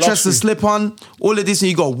bed, a mattress to sleep on, all of this,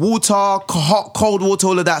 and you got water, hot, cold water,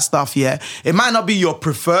 all of that stuff, yeah? It might not be your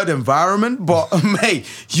preferred environment, but mate,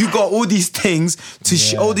 you got all these things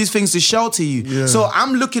to all these things to shelter you. Yeah. So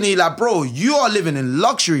I'm looking at you like, bro, you are living in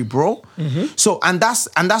luxury, bro. So and that's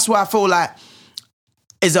why I feel like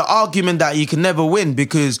it's an argument that you can never win,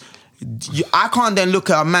 because I can't then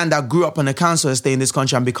look at a man that grew up on a council estate in this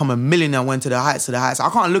country and become a millionaire and went to the heights. I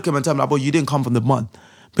can't look at him and tell him, like, boy, you didn't come from the mud.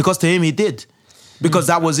 Because to him, he did. Because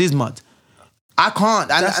that was his mud. I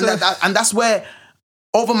can't. And that's where,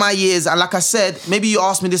 over my years, and like I said, maybe you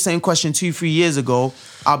asked me the same question 2-3 years ago,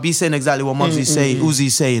 I'll be saying exactly what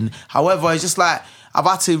Uzi's saying. However, it's just like, I've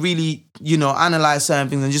had to really, analyze certain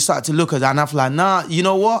things and just start to look at that. And I'm like, nah, you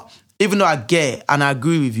know what? Even though I get it and I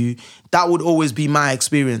agree with you, that would always be my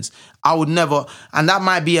experience. I would never, and that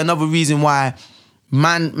might be another reason why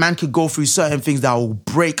man could go through certain things that will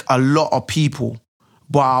break a lot of people,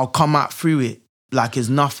 but I'll come out through it like it's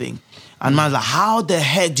nothing. And man's like, how the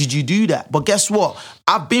heck did you do that? But guess what?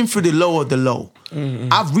 I've been through the low of the low.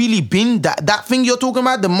 I've really been that thing you're talking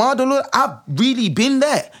about, the mud, I've really been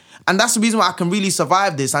there. And that's the reason why I can really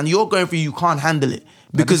survive this. And you're going through, you can't handle it.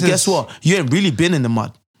 Because guess what? You ain't really been in the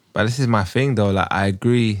mud. But this is my thing though. Like, I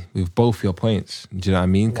agree with both your points. Do you know what I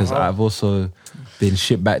mean? Because I've also been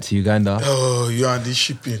shipped back to Uganda. Oh, you and this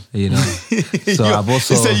shipping. You know. So I've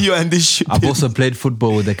also. He said you and this shipping. I've also played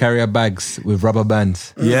football with the carrier bags with rubber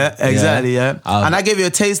bands. Yeah, exactly. Yeah. And I gave you a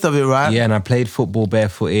taste of it, right? Yeah, and I played football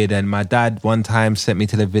barefooted. And my dad one time sent me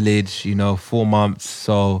to the village. 4 months.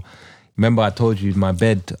 So remember, I told you my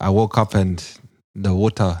bed. I woke up and the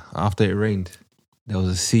water after it rained. There was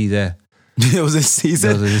a sea there. It was a sea. He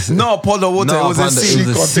said, not a pot of water, it was a sea.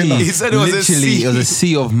 He said it was a sea. It was a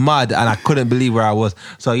sea of mud and I couldn't believe where I was.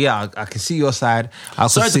 So yeah, I can see your side.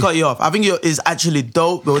 Sorry to cut you off. I think it's actually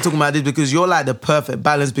dope, but we're talking about this because you're like the perfect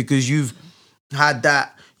balance because you've had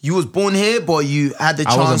that. You was born here, but you had the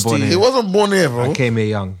chance to. He wasn't born here, bro. I came here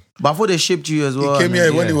young. But I thought they shipped you as well. He came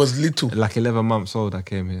here when he was little. Like 11 months old, I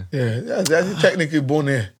came here. Yeah, that's technically born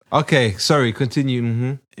here. Okay, sorry, continue.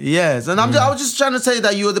 Mm-hmm. Yes, and I was just trying to say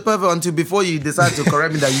that you were the perfect until before you decided to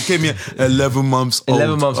correct me that you came here 11 months old.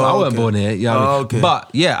 11 months old. I wasn't born here. Yeah, okay. But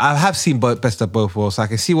yeah, I have seen best of both worlds. So I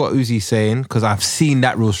can see what Uzi's saying because I've seen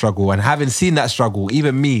that real struggle. And having seen that struggle,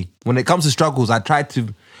 even me, when it comes to struggles, I try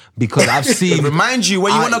to... Because I've seen... Remind you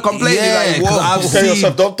when you want to complain. Yeah, because I've seen...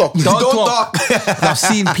 yourself, don't talk. Don't talk. I've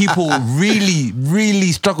seen people really,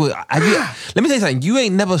 really struggle. Let me tell you something. You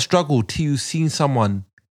ain't never struggled till you've seen someone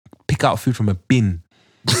pick out food from a bin.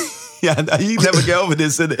 Yeah, you never get over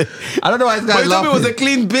this, innit? I don't know why this guy's laughing. But you told me it was a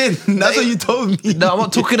clean bin. That's what you told me. No, I'm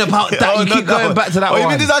not talking about that. You keep going back to that one. You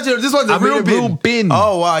mean this one's a real bin?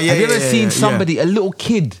 Oh, wow, yeah. Have you ever seen somebody, a little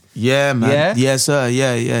kid? Yeah, man. Yeah? Yes, sir.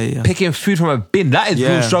 Yeah. Picking food from a bin. That is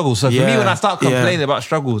real struggle. So for me, when I start complaining about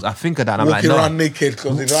struggles, I think of that and I'm like, no. Walking around naked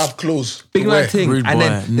because they don't have clothes. Big man thing. Rude and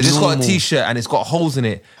then they just got a t-shirt and it's got holes in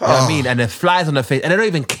it. You know what I mean? And there's flies on the face. And they don't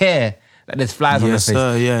even care that there's flies on their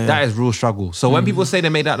face. Yeah. That is real struggle. So when people say they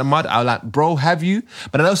made out of the mud, I'm like, bro, have you?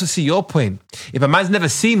 But I also see your point. If a man's never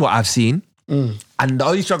seen what I've seen, and the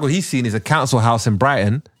only struggle he's seen is a council house in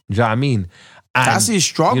Brighton, do you know what I mean? And, that's his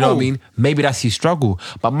struggle. You know what I mean? Maybe that's his struggle.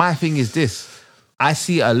 But my thing is this. I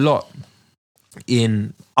see a lot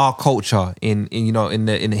in our culture, in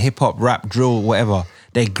the hip hop, rap, drill, whatever.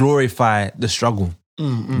 They glorify the struggle. Do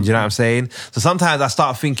you know what I'm saying? So sometimes I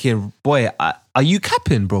start thinking, boy, are you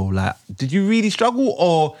capping, bro? Like, did you really struggle,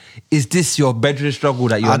 or is this your bedroom struggle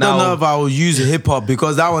that you're now? I don't know if I will use hip hop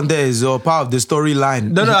because that one there is part of the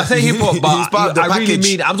storyline. No, I say hip hop, but I really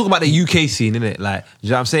mean I'm talking about the UK scene, innit? Like, you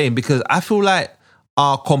know what I'm saying? Because I feel like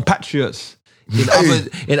our compatriots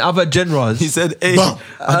in other genres. He said, "Hey,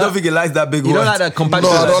 I don't think he likes that big word." You don't like that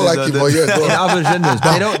compatriot? No, I don't like it. But yeah, in other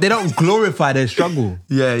genres, they don't glorify their struggle.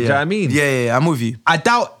 Yeah. Do you know what I mean? Yeah, I'm with you. I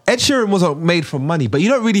doubt Ed Sheeran wasn't made from money, but you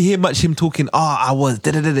don't really hear much him talking. I was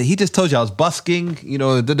He just told you I was busking. You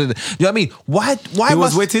know, You know what I mean? Why? He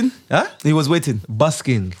was waiting. Huh? He was waiting.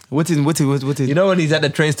 Busking. Waiting. You know when he's at the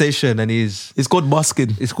train station and it's called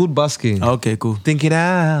busking. It's called busking. Okay, cool. Thinking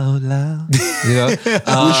out loud. You know,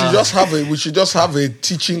 we should just have a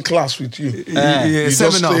teaching class with you. You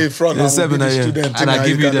just stay in front and seminar, student and I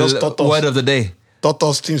give you the word of the day. Taught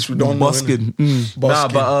us things we don't busking. know. Nah,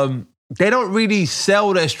 but they don't really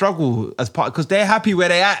sell their struggle as part because they're happy where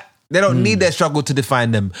they at. They don't need their struggle to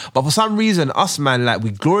define them. But for some reason, us man, like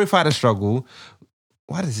we glorify the struggle.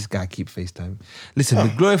 Why does this guy keep FaceTime? Listen, we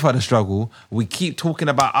glorify the struggle. We keep talking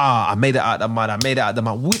about I made it out of the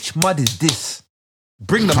mud. Which mud is this?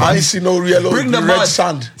 Bring the mud. I see no real Bring the red mud.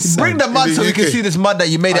 sand. Bring the mud so we can see this mud that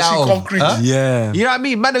you made it out of. Concrete. Huh? Yeah. You know what I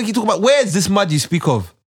mean? Man, we keep talking about where's this mud you speak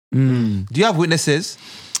of? Do you have witnesses?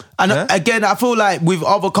 And again, I feel like with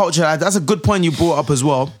other culture, that's a good point you brought up as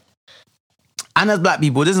well. And as black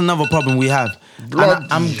people, there's another problem we have.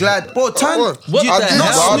 I'm glad. Bro,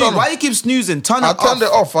 why you keep snoozing? I turned it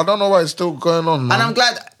off. I don't know why it's still going on, man. And I'm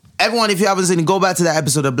glad. Everyone, if you haven't seen it, go back to that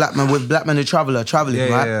episode of Black Man the Traveller,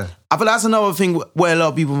 traveling, right? Yeah. I feel that's another thing where a lot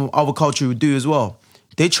of people from other culture would do as well.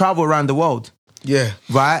 They travel around the world. Yeah.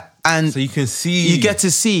 Right? And so you can see. You get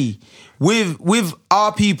to see. With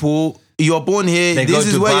our people, you're born here. They this go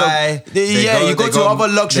is Dubai, where you go to other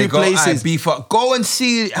luxury places. Go and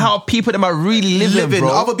see how people them are really living, bro.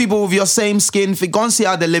 Other people with your same skin, go and see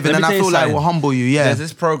how they're living. And I feel like will humble you, yeah. There's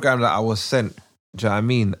this program that I was sent, do you know what I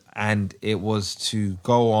mean? And it was to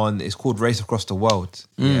go on, it's called Race Across the World,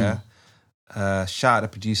 yeah? Shout out the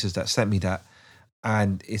producers that sent me that.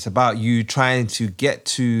 And it's about you trying to get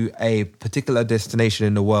to a particular destination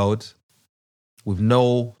in the world with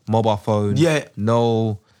no mobile phone,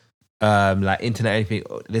 no like internet, anything.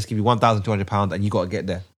 Let's give you £1,200 and you got to get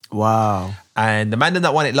there. Wow. And the man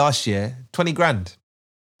that won it last year, 20 grand.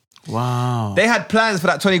 Wow. They had plans for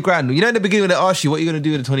that 20 grand. You know, in the beginning when they ask you what you're going to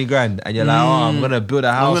do with the 20 grand, and you're like, oh, I'm going to build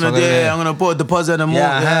a house. I'm going to put a deposit and more.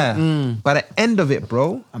 By the end of it,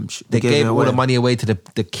 bro, they gave all the money away to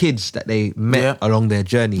the kids that they met along their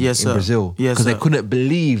journey in Brazil. Because they couldn't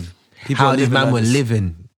believe how these men were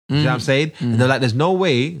living. You know what I'm saying? And they're like, there's no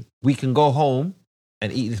way we can go home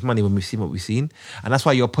and eat this money when we've seen what we've seen. And that's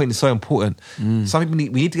why your point is so important. Some people we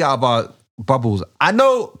need to get out of our bubbles. I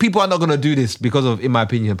know people are not going to do this because of, in my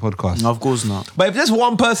opinion, podcast. Of course not. But if just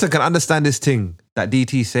one person can understand this thing that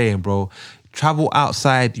DT's saying, bro, travel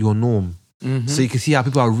outside your norm. So you can see how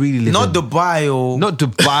people are really living. Not Dubai.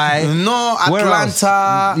 No,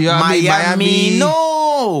 Atlanta, Miami.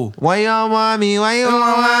 No. Why you want me?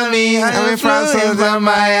 I'm in France and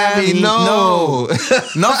Miami. No.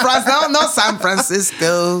 Not France, not San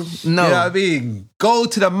Francisco. No. You know what I mean? Go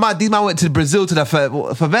to the mud. These man went to Brazil to the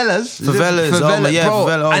favelas. Favelas,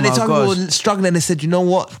 favela. And they told me we were struggling. They said, you know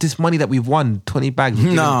what? This money that we've won, 20 bags.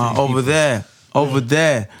 Over there. You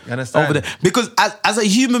understand? Over there. Because as a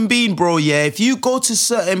human being, bro, if you go to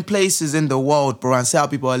certain places in the world, bro, and see how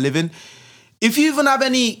people are living, if you even have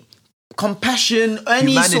any compassion,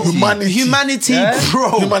 any sort of humanity,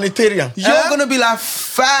 bro, humanitarian, you're gonna be like,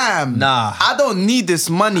 fam, nah, I don't need this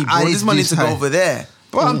money, bro. This money to go over there.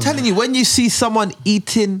 Bro, I'm telling you, when you see someone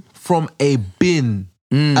eating from a bin,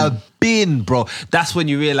 bro, that's when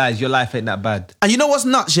you realize your life ain't that bad. And you know what's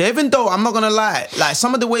nuts, even though I'm not gonna lie, like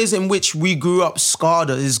some of the ways in which we grew up scarred.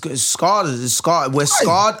 We're scarred,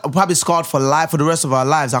 probably scarred for life, for the rest of our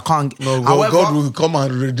lives. I can't. No, God will come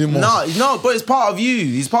and redeem us. No, but it's part of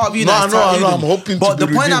you. It's part of you. No, I'm hoping. But the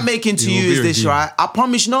point I'm making to you is this, right? I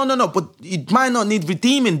promise. No. But it might not need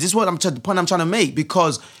redeeming. This is the point I'm trying to make,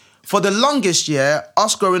 because for the longest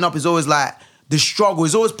us growing up is always like, the struggle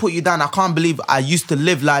is always put you down. I can't believe I used to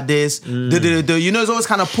live like this. You know, it's always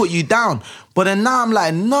kind of put you down. But then now I'm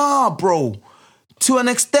like, nah, bro. To an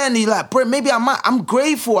extent, you're like, bro, maybe I'm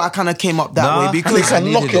grateful I kind of came up that way, because it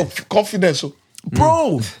can knock your confidence.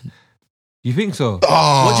 Bro. You think so?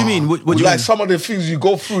 What do you mean? What do you like mean? Some of the things you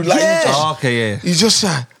go through, like you just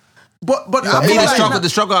But I mean, the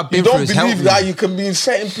struggle I've been through is helping. You don't believe that you can be in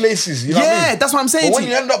certain places. You know what I mean? That's what I'm saying. But when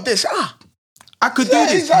you end up this, I could do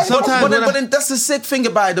this. Sometimes, but then that's the sick thing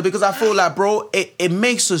about it, though, because I feel like, bro, it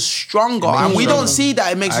makes us stronger. And we don't see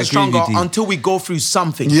that it makes us stronger until we go through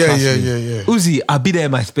something. Yeah. Uzi, I'll be there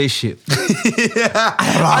in my spaceship. And it's just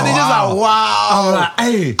like, wow. I'm like,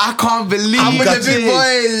 hey. I can't believe I'm with the big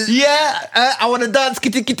boys. Yeah. I want to dance.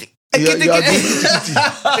 Kitty. I don't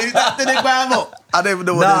even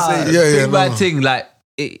know what they say. Big thing, like,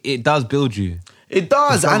 it does build you. It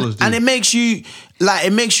does, and it makes you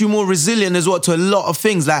more resilient as well to a lot of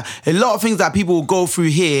things. Like a lot of things that people will go through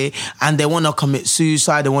here, and they want to commit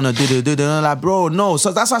suicide, they want to do. They're like, bro, no.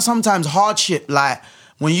 So that's why sometimes hardship, like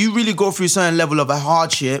when you really go through a certain level of a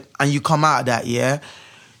hardship and you come out of that,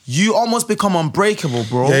 you almost become unbreakable,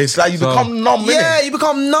 bro. Yeah, it's like you become numb. Yeah, you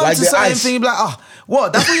become numb like to certain things. You're like,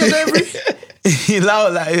 what? That's what you're doing. You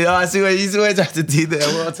know, like, I see what you trying to do there.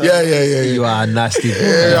 Yeah. You are a nasty boy.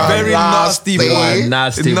 Very nasty boy. You are a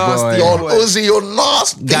nasty boy. You're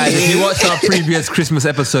nasty. Guys, if you watch our previous Christmas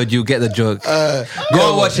episode, you'll get the joke. Go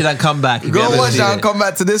and watch it and come back. Go watch it and come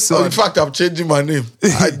back to this one. In fact, I'm changing my name.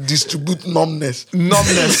 I distribute numbness.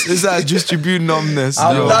 Numbness. This is I distribute numbness.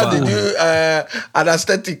 I'm glad they do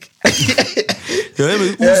anesthetic.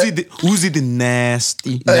 Uzi the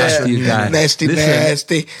nasty guy. Nasty.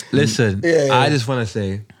 Listen, I just want to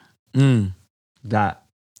say that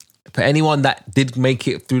for anyone that did make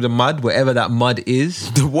it through the mud, wherever that mud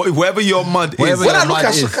is, wherever your mud is. When I look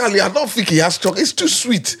at Sukali, I don't think he has struggle. It's too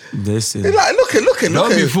sweet. Listen, like, look at.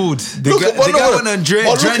 Don't be fooled. The guy went and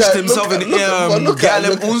drenched himself in insulin. Look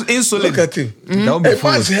at him. Don't be fooled.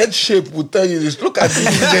 A man's head shape will tell you this. Look at him.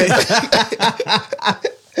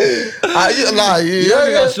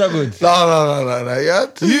 You struggled.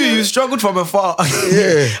 No. You struggled from afar.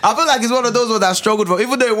 Yeah. I feel like it's one of those ones that struggled from.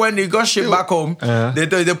 Even though when he got shipped back home,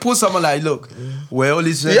 they put someone like, look, we're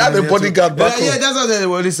only sending him. Yeah, the bodyguard back home. Yeah, that's what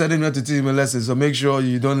we're only sending him to teach him a lesson. So make sure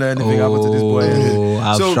you don't let anything happen to this boy.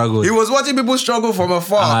 I've struggled. He was watching people struggle from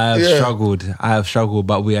afar. I have struggled,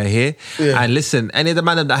 but we are here. Yeah. And listen, any of the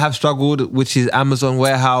man that have struggled, which is Amazon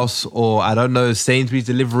warehouse or I don't know, Sainsbury's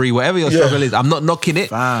delivery, whatever your struggle is, I'm not knocking it.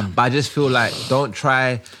 But I just feel like don't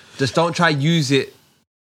try use it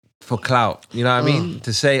for clout. You know what I mean?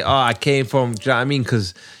 To say, I came from, do you know what I mean?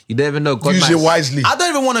 Because you don't even know. God use it wisely. I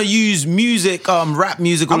don't even want to use music, rap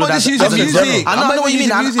music. I'm not just using music. I know what you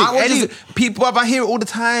mean. People, I hear it all the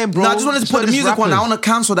time, bro. No, I just wanted to put the music one. I want to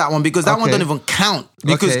cancel that one because that one don't even count.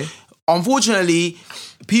 Because unfortunately,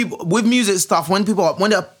 people with music stuff, when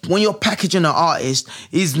you're packaging an artist,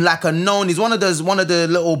 he's like a known. He's one of the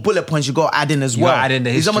little bullet points you got to add in as well. Add in the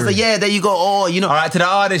history. He's almost like, yeah, there you go. Oh, you know. All right, to the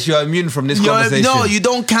artist, you're immune from this conversation. No, you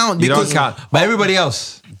don't count. You don't count. But everybody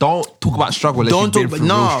else, don't talk about struggle. Don't talk about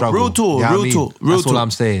real struggle. Real talk. That's all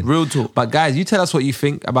I'm saying. Real talk. But guys, you tell us what you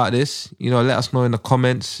think about this. You know, let us know in the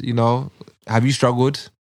comments. You know, have you struggled?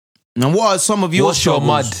 And what are some of your struggles? Your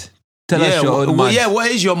mud? Tell us your own mud. Yeah, what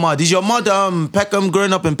is your mud? Is your mud Peckham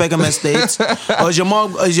growing up in Peckham Estates? Or is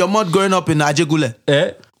your mud growing up in Ajegule?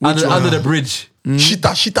 Under the bridge.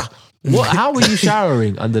 Shita. What? How were you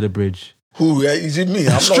showering under the bridge? Who? Is it me?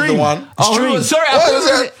 I'm not the one. Stream. Sorry,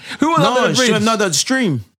 who was under the bridge? No, the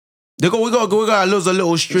stream. We got loads of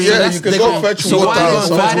little streams. Yeah, you can go fetch water.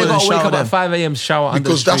 So why they got to wake up at 5 a.m. shower under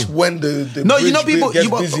the stream? Because that's when the no, you know people.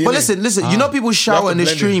 But listen. You know people shower in the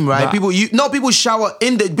stream, right? People shower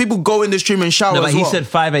people go in the stream and shower. No, but as well. he said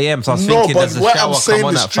 5 a.m. So I was thinking, does the shower come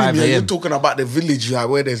on at 5 a.m.? You're talking about the village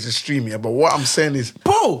where there's a stream here. But what I'm saying is,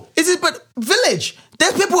 bro, but village.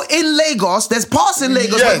 There's people in Lagos. There's parts in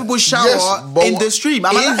Lagos where people shower in the stream.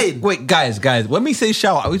 Wait, guys. When we say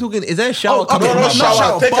shower, are we talking? Is there a shower? No,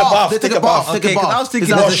 shower. Take a bath. Take a bath. I was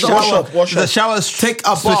thinking the shower. Take a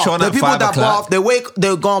bath. The people that bath,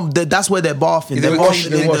 they go. That's where they're bathing. Is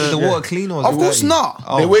the water clean or? Of course not.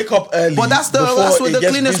 They wake up early. But that's where the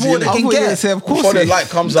cleanest water they can get. Of course, before the light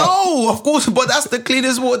comes out. No, of course, but that's the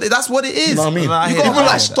cleanest water. That's what it is. You know what I mean? Even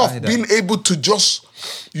like stuff being able to just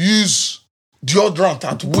use deodorant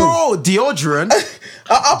at will. Bro, deodorant?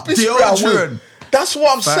 Deodorant. That's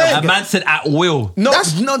what I'm saying. A man said at will. No,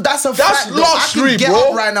 that's a fact. That's luxury, bro.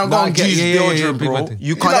 Up right now, go and use deodorant, bro.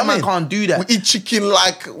 You can't. That man can't do that. We eat chicken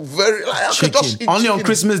like very. Like, chicken. Only on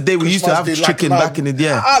Christmas Day we used to have chicken back in the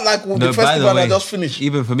day. Like the festival I just finished.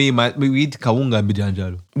 Even for me, we eat kawunga and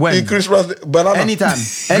bijanjalo. When? In Christmas banana.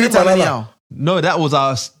 Anytime anyhow. No, that was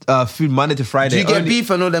our food Monday to Friday. Do you get beef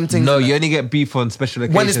and all them things? No, you only get beef on special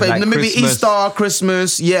occasions. When it's like maybe Christmas. Easter,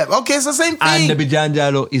 Christmas. Yeah. Okay, it's the same thing. And the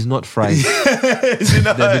bijanjalo is not fried.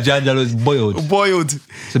 The bijanjalo is boiled.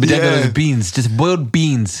 So bijanjalo is beans, just boiled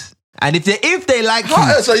beans. And if they like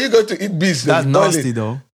how else are you going to eat beans? That's nasty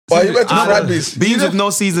though. Why you going to fry beans? Beans with no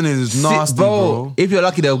seasoning is nasty, bro. If you're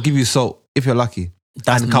lucky, they'll give you salt. If you're lucky.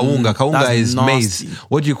 And kawunga is nasty. Maize.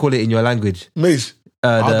 What do you call it in your language? Maize.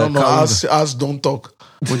 I don't know. As don't talk.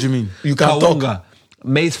 What do you mean? You can't talk.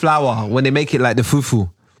 Maize flour, when they make it like the fufu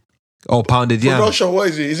or pounded yam. Production, what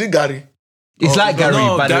is it? Is it Gary? It's like Gary,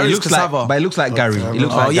 but it looks like Gary. It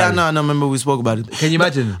looks like Gary. No, remember we spoke about it. Can you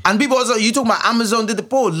imagine? And people also, you talk about Amazon, did the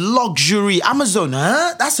poor luxury. Amazon,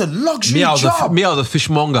 huh? That's a luxury job. Me, I was a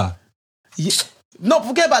fishmonger. Yeah. No,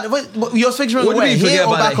 forget about it. You're fixing what do you mean forget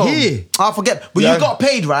about it? Here. I forget. But you got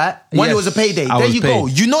paid, right? When it was a payday. There you go.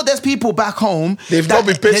 You know there's people back home. They've not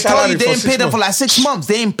been paid salary for 6 months. They ain't paid them for like 6 months.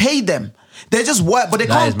 They ain't paid them. They just work, but they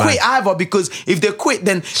can't quit either, because if they quit,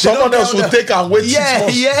 then someone else will take and wait 6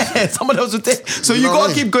 months. Yeah, someone else will take. So you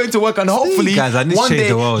gotta keep going to work, and hopefully one day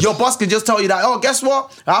your boss can just tell you that, oh, guess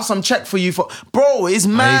what? I have some check for you for. Bro, it's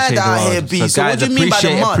mad out here, B. So guys, what do you mean by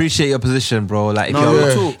the mud? Appreciate your position, bro. Like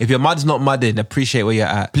if your mud's not mudding, appreciate where you're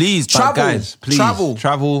at. Please travel, guys. Please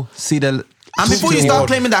travel. See the. And before you start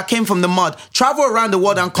claiming that came from the mud, travel around the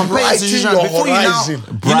world and compare your situation. Before horizon.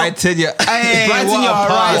 Brighten your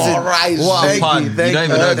horizon. You don't even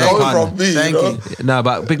know that. Thank you. No,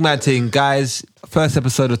 but big mad thing, guys. First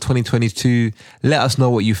episode of 2022. Let us know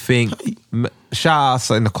what you think. Shout us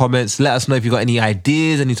in the comments. Let us know if you got any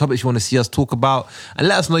ideas, any topics you want to see us talk about, and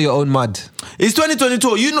let us know your own mud. It's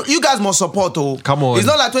 2022. You guys must support. Come on. It's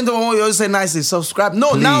not like 2021. You always say nicely subscribe.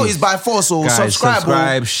 No, please. Now it's by force. So guys,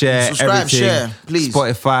 subscribe, share, everything. Share, please.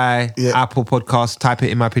 Spotify, Apple Podcasts. Type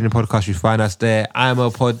it In My Opinion Podcast. You find us there. IMO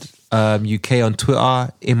Pod UK on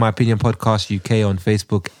Twitter. In My Opinion Podcast UK on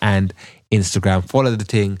Facebook and Instagram. Follow the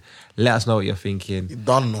thing. Let us know what you're thinking. You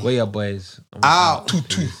don't know. Where your boys? Out.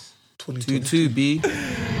 22. 22, B.